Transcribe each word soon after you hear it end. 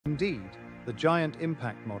Indeed, the giant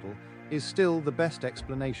impact model is still the best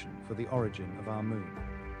explanation for the origin of our moon.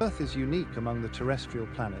 Earth is unique among the terrestrial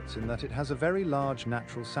planets in that it has a very large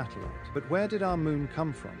natural satellite. But where did our moon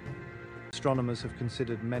come from? Astronomers have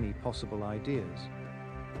considered many possible ideas.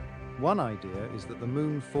 One idea is that the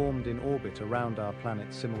moon formed in orbit around our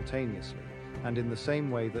planet simultaneously, and in the same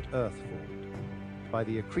way that Earth formed, by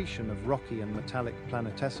the accretion of rocky and metallic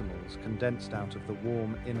planetesimals condensed out of the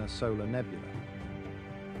warm inner solar nebula.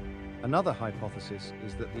 Another hypothesis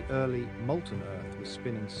is that the early, molten Earth was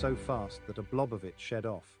spinning so fast that a blob of it shed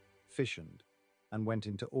off, fissioned, and went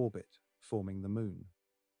into orbit, forming the moon.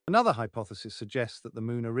 Another hypothesis suggests that the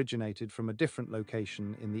moon originated from a different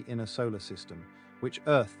location in the inner solar system, which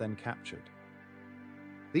Earth then captured.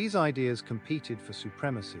 These ideas competed for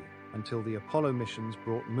supremacy until the Apollo missions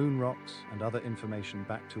brought moon rocks and other information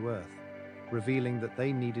back to Earth, revealing that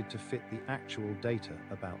they needed to fit the actual data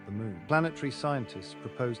about the moon. Planetary scientists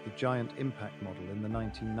proposed the giant impact model in the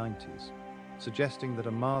 1990s, suggesting that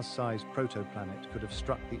a Mars-sized protoplanet could have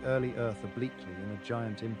struck the early Earth obliquely in a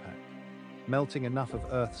giant impact, melting enough of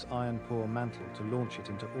Earth's iron-poor mantle to launch it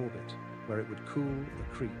into orbit, where it would cool,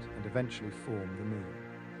 accrete, and eventually form the moon.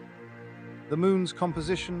 The moon's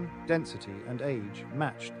composition, density, and age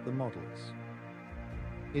matched the models.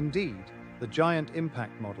 Indeed, the giant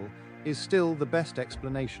impact model is still the best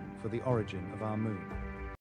explanation for the origin of our moon.